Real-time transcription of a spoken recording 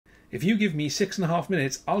If you give me 6.5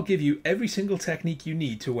 minutes, I'll give you every single technique you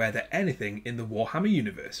need to weather anything in the Warhammer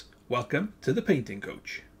universe. Welcome to the Painting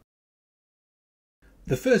Coach.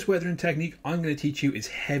 The first weathering technique I'm going to teach you is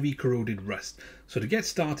heavy corroded rust. So to get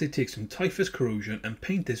started, take some Typhus corrosion and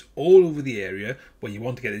paint this all over the area where you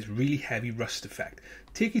want to get this really heavy rust effect.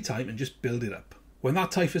 Take your time and just build it up. When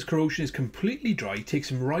that Typhus corrosion is completely dry, take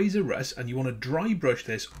some Ryza Rust and you want to dry brush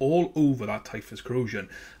this all over that Typhus corrosion.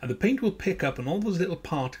 And the paint will pick up on all those little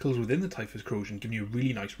particles within the Typhus corrosion, giving you a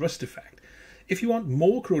really nice rust effect. If you want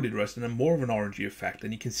more corroded rust and then more of an orangey effect,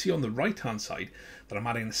 then you can see on the right hand side that I'm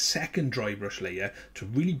adding a second dry brush layer to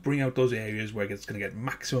really bring out those areas where it's going to get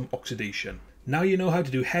maximum oxidation. Now you know how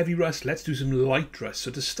to do heavy rust, let's do some light rust.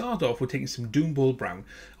 So to start off, we're taking some Doombull Brown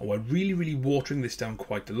and we're really watering this down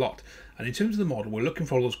quite a lot. And in terms of the model, we're looking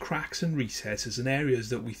for all those cracks and recesses and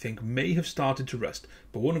areas that we think may have started to rust,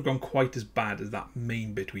 but won't have gone quite as bad as that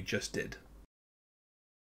main bit we just did.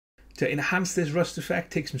 To enhance this rust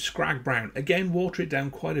effect, take some Skrag Brown. Again, water it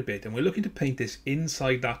down quite a bit, and we're looking to paint this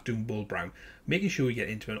inside that Doombull Brown, making sure we get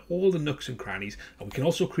into all the nooks and crannies, and we can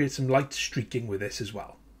also create some light streaking with this as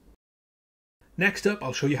well. Next up,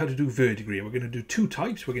 I'll show you how to do verdigris. We're going to do two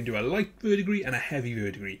types. We're going to do a light verdigris and a heavy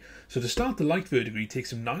verdigris. So to start the light verdigris, take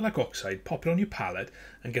some Nihilakh Oxide, pop it on your palette,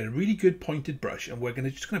 and get a really good pointed brush, and we're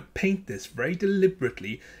just going to paint this very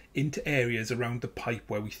deliberately into areas around the pipe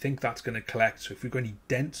where we think that's going to collect. So if we've got any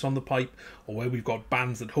dents on the pipe or where we've got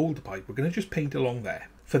bands that hold the pipe, we're going to just paint along there.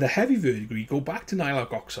 For the heavy verdigris, go back to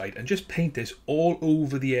Nihilakh Oxide and just paint this all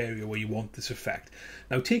over the area where you want this effect.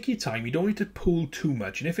 Now take your time, you don't need to pull too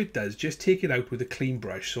much, and if it does, just take it out with a clean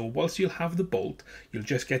brush. So whilst you'll have the bolt, you'll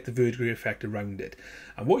just get the verdigris effect around it.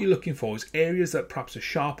 And what you're looking for is areas that perhaps are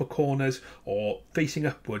sharper corners or facing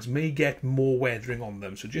upwards may get more weathering on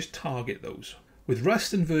them, so just target those. With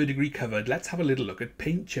rust and verdigris covered, let's have a little look at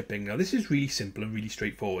paint chipping. Now this is really simple and really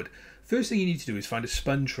straightforward. First thing you need to do is find a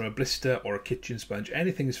sponge from a blister or a kitchen sponge,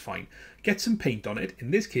 anything is fine. Get some paint on it.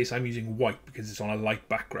 In this case I'm using white because it's on a light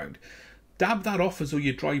background. Dab that off as though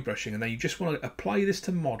you're dry brushing, and then you just want to apply this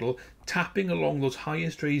to model, tapping along those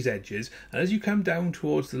highest raised edges, and as you come down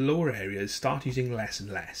towards the lower areas, start using less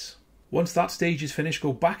and less. Once that stage is finished,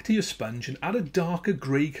 go back to your sponge and add a darker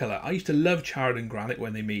grey colour. I used to love charred and granite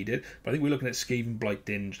when they made it, but I think we're looking at Skavenblight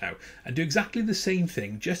Dinge now. And do exactly the same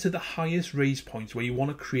thing, just at the highest raised points where you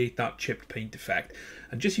want to create that chipped paint effect,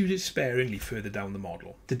 and just use it sparingly further down the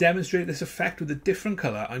model. To demonstrate this effect with a different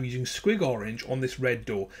colour, I'm using Squig Orange on this red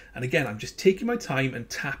door. And again, I'm just taking my time and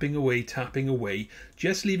tapping away,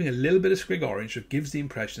 just leaving a little bit of Squig Orange so it gives the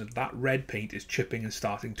impression that that red paint is chipping and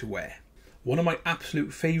starting to wear. One of my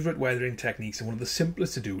absolute favourite weathering techniques and one of the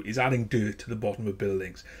simplest to do is adding dirt to the bottom of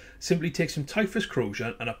buildings. Simply take some Typhus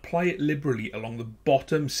corrosion and apply it liberally along the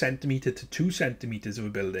bottom centimetre to 2 centimetres of a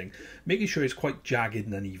building, making sure it's quite jagged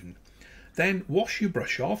and uneven. Then wash your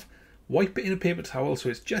brush off, wipe it in a paper towel so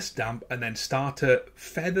it's just damp, and then start to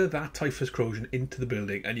feather that Typhus corrosion into the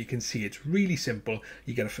building, and you can see it's really simple.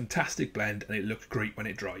 You get a fantastic blend and it looks great when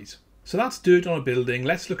it dries. So that's dirt on a building.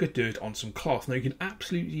 Let's look at dirt on some cloth. Now you can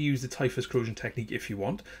absolutely use the Typhus corrosion technique if you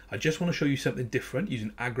want. I just want to show you something different using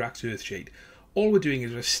Agrax Earthshade. All we're doing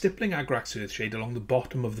is we're stippling Agrax Earthshade along the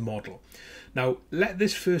bottom of the model. Now let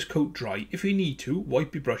this first coat dry. If you need to,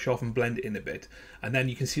 wipe your brush off and blend it in a bit. And then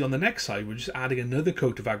you can see on the next side we're just adding another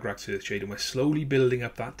coat of Agrax Earthshade, and we're slowly building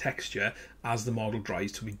up that texture as the model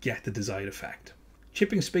dries till we get the desired effect.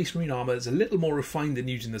 Chipping Space Marine armour is a little more refined than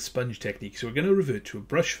using the sponge technique, so we're going to revert to a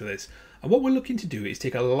brush for this. And what we're looking to do is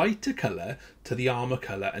take a lighter colour to the armour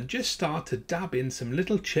colour and just start to dab in some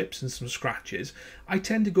little chips and some scratches. I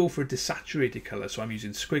tend to go for a desaturated colour, so I'm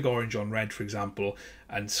using Squig Orange on red, for example,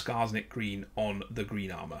 and Skarsnik Green on the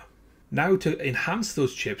green armour. Now to enhance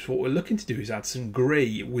those chips, what we're looking to do is add some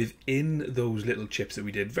grey within those little chips that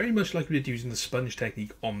we did, very much like we did using the sponge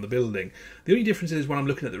technique on the building. The only difference is when I'm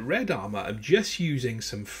looking at the red armour, I'm just using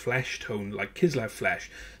some flesh tone like Kislev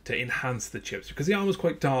Flesh to enhance the chips, because the armour is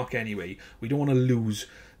quite dark anyway. We don't want to lose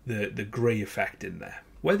the grey effect in there.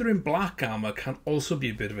 Weathering black armour can also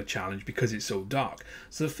be a bit of a challenge because it's so dark.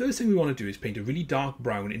 So the first thing we want to do is paint a really dark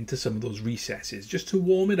brown into some of those recesses just to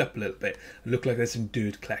warm it up a little bit and look like there's some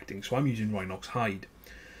dirt collecting. So I'm using Rhinox hide.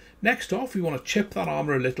 Next off, we want to chip that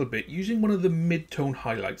armour a little bit using one of the mid-tone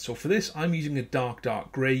highlights. So for this, I'm using a dark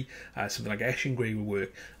grey, something like Eshin grey will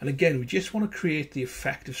work. And again, we just want to create the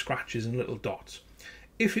effect of scratches and little dots.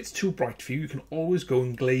 If it's too bright for you, you can always go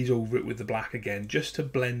and glaze over it with the black again just to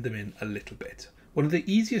blend them in a little bit. One of the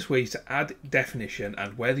easiest ways to add definition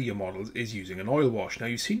and weather your models is using an oil wash. Now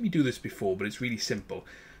you've seen me do this before, but it's really simple.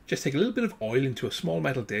 just take a little bit of oil into a small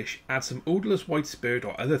metal dish, add some odourless white spirit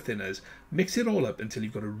or other thinners, mix it all up until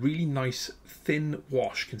you've got a really nice thin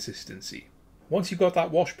wash consistency. Once you've got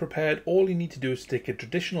that wash prepared, all you need to do is take a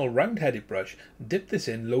traditional round-headed brush, dip this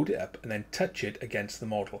in, load it up, and then touch it against the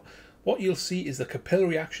model. What you'll see is the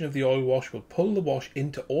capillary action of the oil wash will pull the wash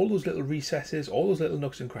into all those little recesses, all those little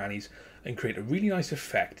nooks and crannies, and create a really nice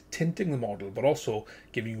effect, tinting the model, but also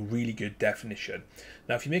giving you really good definition.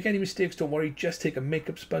 Now, if you make any mistakes, don't worry, just take a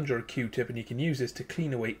makeup sponge or a Q-tip and you can use this to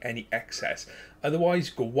clean away any excess. Otherwise,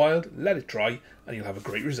 go wild, let it dry, and you'll have a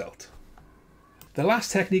great result. The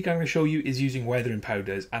last technique I'm going to show you is using weathering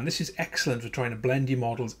powders, and this is excellent for trying to blend your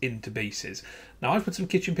models into bases. Now, I've put some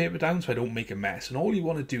kitchen paper down so I don't make a mess, and all you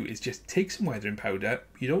want to do is just take some weathering powder,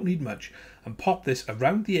 you don't need much, and pop this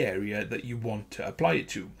around the area that you want to apply it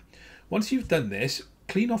to. Once you've done this,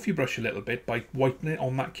 clean off your brush a little bit by whitening it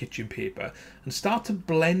on that kitchen paper and start to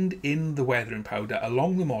blend in the weathering powder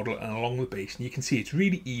along the model and along the base. And you can see it's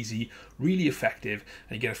really easy, really effective,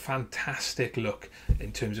 and you get a fantastic look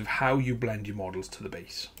in terms of how you blend your models to the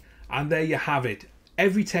base. And there you have it,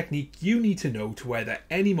 every technique you need to know to weather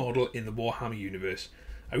any model in the Warhammer universe.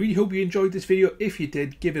 I really hope you enjoyed this video. If you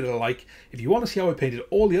did, give it a like. If you want to see how I painted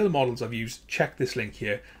all the other models I've used, check this link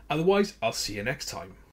here. Otherwise, I'll see you next time.